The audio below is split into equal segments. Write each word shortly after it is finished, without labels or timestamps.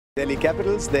Delhi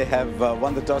Capitals, they have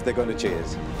won the toss, they're going to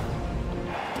chase.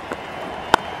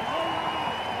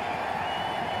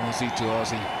 Aussie to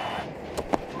Aussie.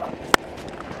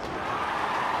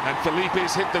 And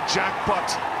Felipe's hit the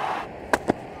jackpot.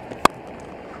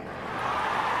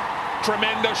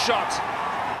 Tremendous shot.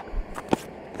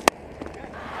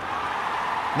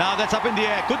 Now that's up in the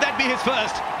air. Could that be his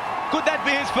first? Could that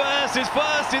be his first? His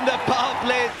first in the power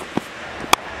play.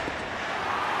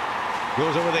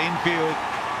 Goes over the infield.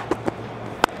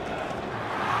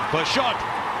 First shot.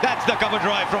 That's the cover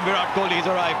drive from Virat Kohali. He's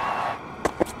arrived.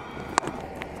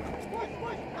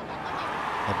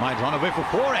 That might run away for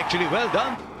four, actually. Well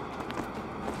done.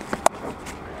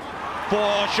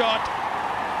 Four shot.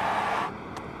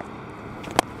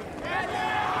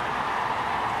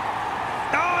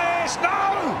 Oh, yes,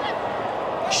 no!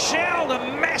 Chahal, a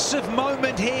massive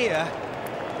moment here.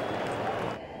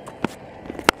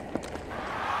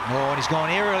 Oh, and he's gone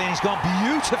aerially and he's gone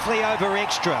beautifully over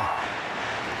extra.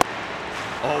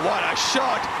 Oh, what a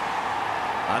shot!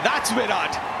 And that's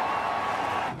Virat.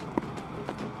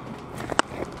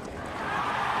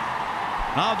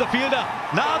 Now the fielder.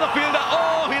 Now the fielder.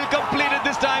 Oh, he'll complete it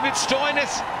this time. It's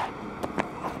Stoinis.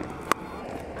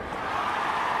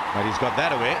 But he's got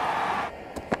that away.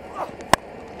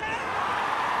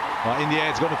 Well, in the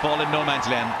air, it's going to fall in no man's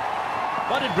land.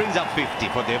 But it brings up 50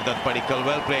 for Devdutt Padikkal.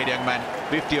 Well played, young man.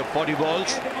 50 of 40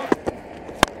 balls.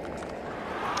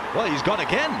 Well, he's gone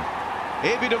again.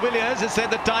 A.B. de Villiers has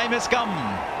said the time has come.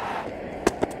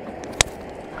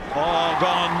 Oh,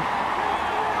 gone.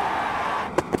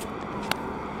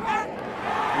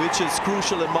 Which is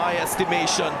crucial in my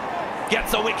estimation.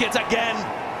 Gets a wicket again.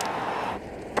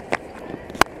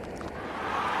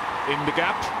 In the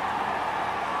gap.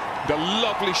 The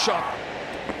lovely shot.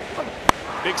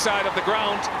 Big side of the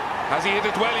ground. Has he hit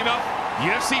it well enough?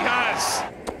 Yes, he has.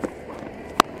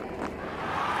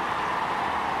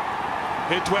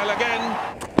 Hit well again.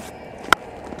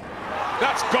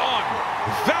 That's gone.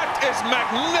 That is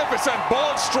magnificent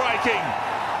ball striking.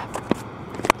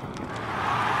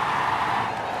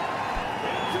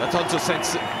 That's also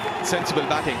sensible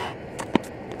batting.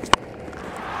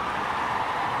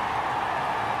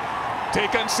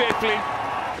 Taken safely.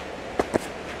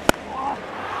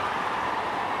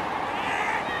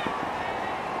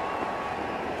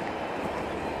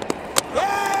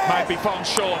 Might be found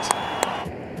short.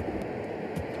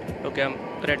 Okay, I'm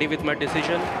ready with my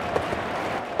decision.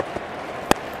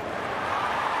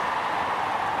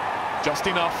 Just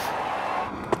enough.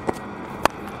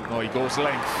 Oh, he goes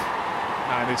length.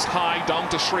 And it's high down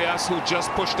to Shreyas, who just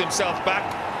pushed himself back.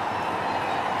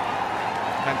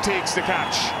 And takes the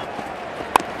catch.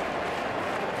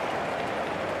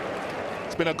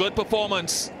 It's been a good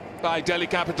performance by Delhi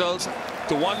Capitals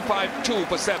to 152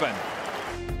 for 7.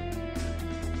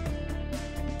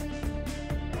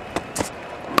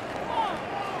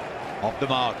 Off the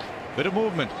mark. Bit of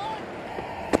movement.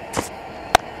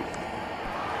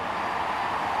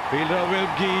 Fielder will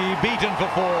be beaten for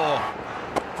 4.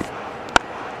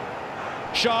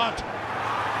 Shot.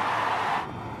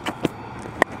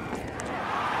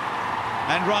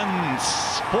 And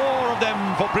runs. 4 of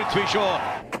them for Prithvi Shaw.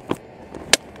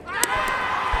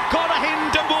 Got a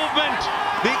hint of movement.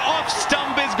 The off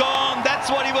stump is gone.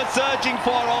 That's what he was searching for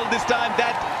all this time.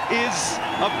 That is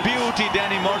a beauty,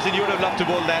 Danny Morrison. You would have loved to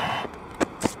bowl that.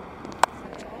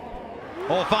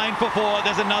 Oh, fine for 4.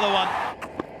 There's another one.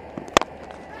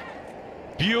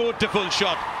 Beautiful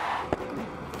shot.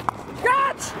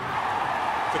 Catch!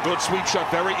 It's a good sweep shot,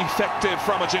 very effective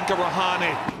from Ajinkya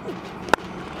Rahane.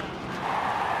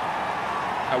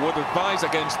 I would advise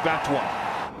against that one.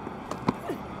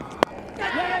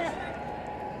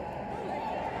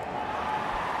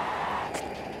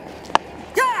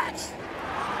 Catch!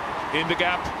 In the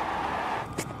gap.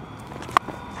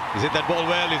 He's hit that ball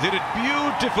well. He's hit it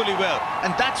beautifully well.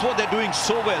 And that's what they're doing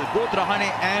so well, both Rahane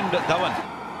and Dhawan.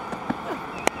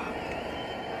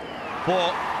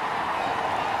 For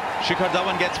Shikhar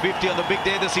Dhawan gets 50 on the big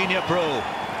day, the senior pro.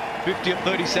 50 of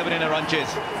 37 in a run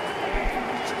chase.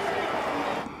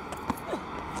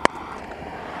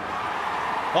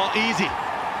 Oh, easy.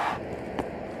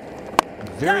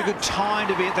 Very good time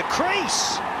to be at the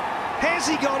crease. Has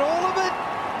he got all of it?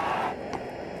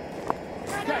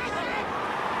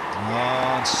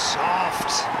 Oh, and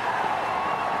soft.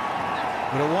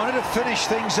 But I wanted to finish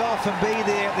things off and be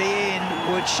there at the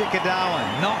end with Shikhar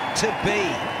Dhawan. Not to be.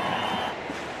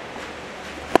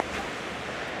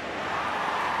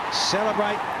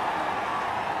 Celebrate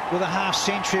with a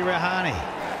half-century Rahane.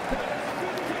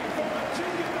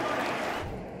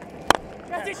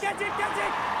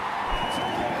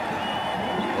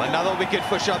 Another wicket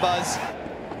for Shahbaz.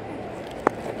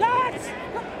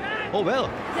 Oh, well.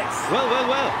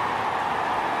 Well.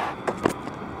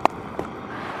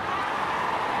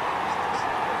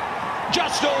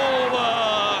 Just over.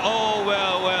 Oh,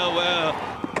 well.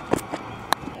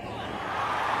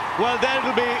 Well,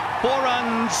 that'll be 4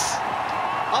 runs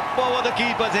up over the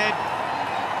keeper's head.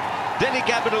 Delhi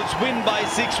Capitals win by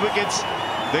 6 wickets.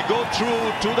 They go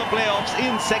through to the playoffs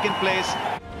in second place.